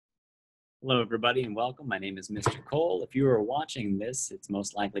Hello, everybody, and welcome. My name is Mr. Cole. If you are watching this, it's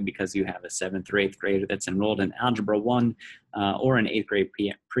most likely because you have a 7th or 8th grader that's enrolled in Algebra 1 or an 8th grade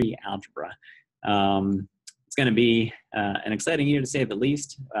pre-algebra. It's going to be an exciting year to say the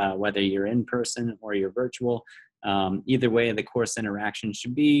least, whether you're in person or you're virtual. Either way, the course interaction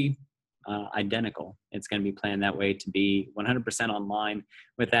should be identical. It's going to be planned that way to be 100% online.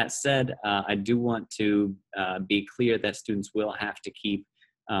 With that said, I do want to be clear that students will have to keep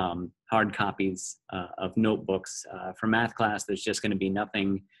hard copies of notebooks. For math class, there's just going to be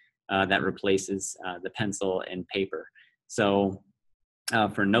nothing that replaces the pencil and paper. So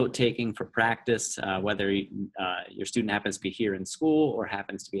for note taking, for practice, whether your student happens to be here in school or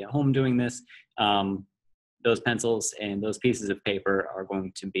happens to be at home doing this, those pencils and those pieces of paper are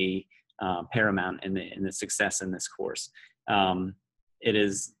going to be paramount in the success in this course. It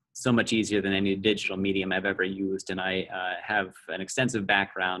is so much easier than any digital medium I've ever used, and I have an extensive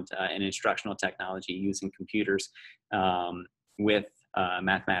background in instructional technology using computers with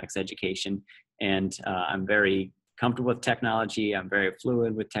mathematics education, and I'm very comfortable with technology. I'm very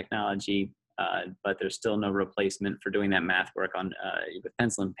fluid with technology, but there's still no replacement for doing that math work on with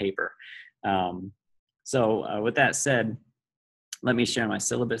pencil and paper. So with that said, let me share my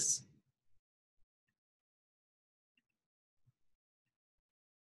syllabus.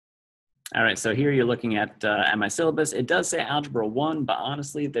 All right, so here you're looking at my syllabus. It does say Algebra 1, but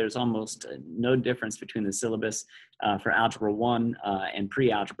honestly, there's almost no difference between the syllabus for Algebra 1 and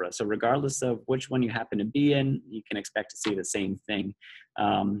pre-algebra. So regardless of which one you happen to be in, you can expect to see the same thing.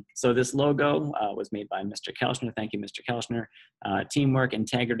 So this logo was made by Mr. Kelchner. Thank you, Mr. Kelchner. Teamwork,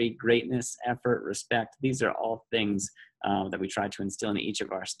 integrity, greatness, effort, respect. These are all things that we try to instill in each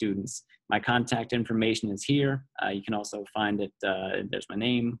of our students. My contact information is here. You can also find it, there's my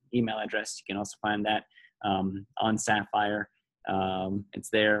name, email address. You can also find that on Sapphire. It's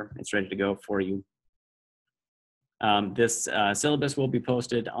there, it's ready to go for you. This syllabus will be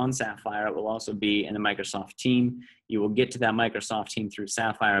posted on Sapphire. It will also be in the Microsoft team. You will get to that Microsoft team through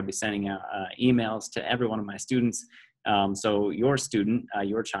Sapphire. I'll be sending out emails to every one of my students. So your student,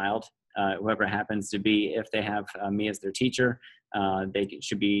 your child, whoever happens to be, if they have me as their teacher, they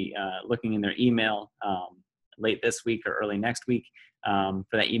should be looking in their email late this week or early next week for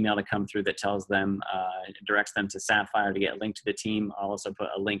that email to come through that tells them, directs them to Sapphire to get a link to the team. I'll also put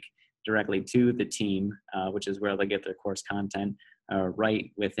a link directly to the team, which is where they get their course content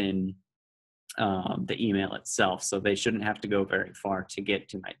right within the email itself. So they shouldn't have to go very far to get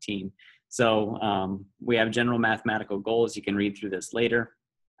to my team. So we have general mathematical goals. You can read through this later.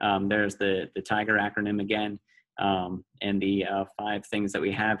 There's the TIGER acronym again, and the 5 things that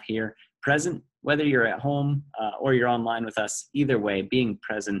we have here. Present, whether you're at home or you're online with us, either way, being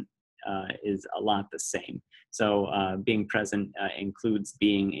present is a lot the same. So being present includes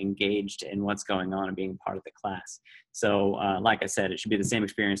being engaged in what's going on and being part of the class. So like I said, it should be the same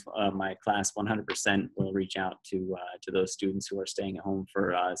experience. My class 100% will reach out to those students who are staying at home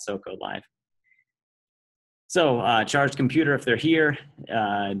for SoCo Live. So charged computer, if they're here,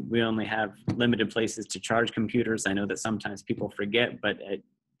 we only have limited places to charge computers. I know that sometimes people forget, but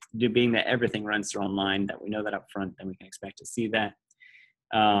being that everything runs through online, that we know that up front, then we can expect to see that.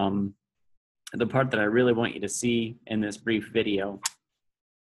 The part that I really want you to see in this brief video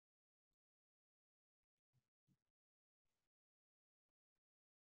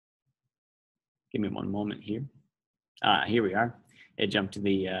give me one moment here. Here we are. It jumped to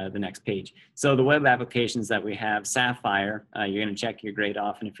the next page. So the web applications that we have, Sapphire, you're going to check your grade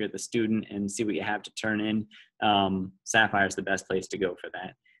off, and if you're the student and see what you have to turn in, Sapphire is the best place to go for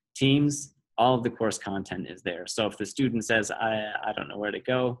that. Teams, all of the course content is there. So if the student says, I don't know where to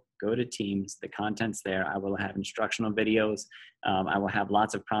go to Teams. The content's there. I will have instructional videos. I will have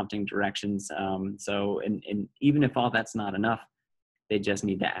lots of prompting directions. So even if all that's not enough, they just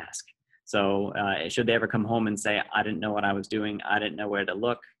need to ask. So should they ever come home and say, I didn't know what I was doing, I didn't know where to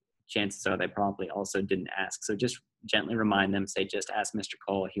look, chances are they probably also didn't ask. So just gently remind them, say, just ask Mr.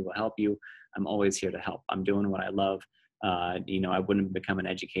 Cole, he will help you. I'm always here to help. I'm doing what I love. You know, I wouldn't become an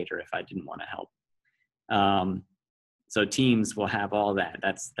educator if I didn't want to help. So Teams will have all that.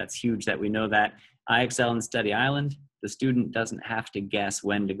 That's huge that we know that. IXL and Study Island, the student doesn't have to guess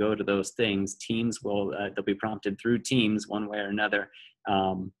when to go to those things. Teams will, they'll be prompted through Teams one way or another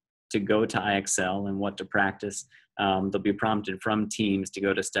to go to IXL and what to practice. They'll be prompted from Teams to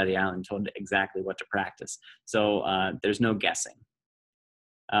go to Study Island, told exactly what to practice. So there's no guessing.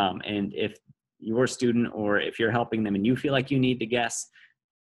 And if your student, or if you're helping them and you feel like you need to guess,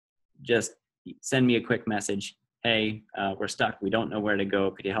 just send me a quick message. Hey, we're stuck. We don't know where to go.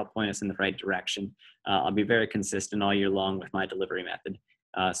 Could you help point us in the right direction? I'll be very consistent all year long with my delivery method.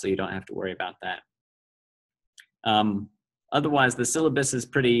 so you don't have to worry about that. Otherwise, the syllabus is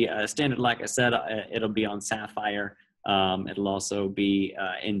pretty standard. Like I said, it'll be on Sapphire. It'll also be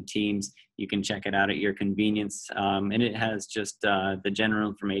in Teams. You can check it out at your convenience. And it has just the general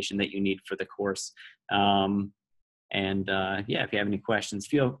information that you need for the course. Yeah, if you have any questions,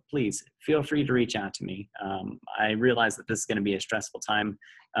 please feel free to reach out to me. I realize that this is going to be a stressful time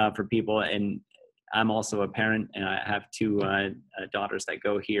for people, and I'm also a parent, and I have two daughters that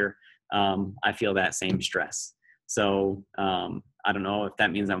go here. I feel that same stress. So I don't know if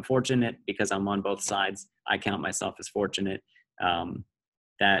that means I'm fortunate because I'm on both sides. I count myself as fortunate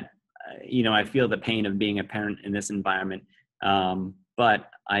that, I feel the pain of being a parent in this environment. But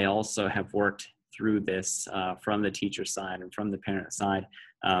I also have worked through this from the teacher side and from the parent side.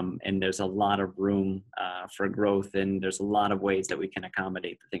 And there's a lot of room for growth, and there's a lot of ways that we can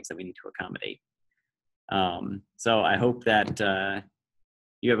accommodate the things that we need to accommodate. So I hope that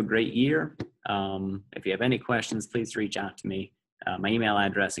you have a great year. If you have any questions, please reach out to me. My email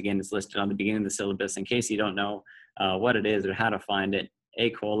address, again, is listed on the beginning of the syllabus. In case you don't know what it is or how to find it,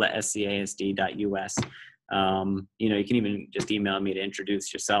 acola@scasd.us. You can even just email me to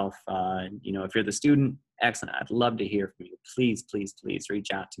introduce yourself. If you're the student, excellent. I'd love to hear from you. Please, please, please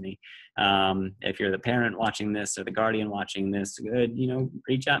reach out to me. If you're the parent watching this or the guardian watching this,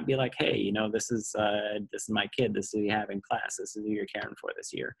 reach out and be like, hey, this is my kid. This is who you have in class. This is who you're caring for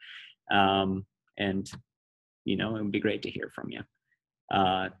this year. It would be great to hear from you.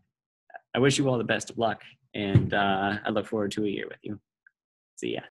 I wish you all the best of luck, and I look forward to a year with you. See ya.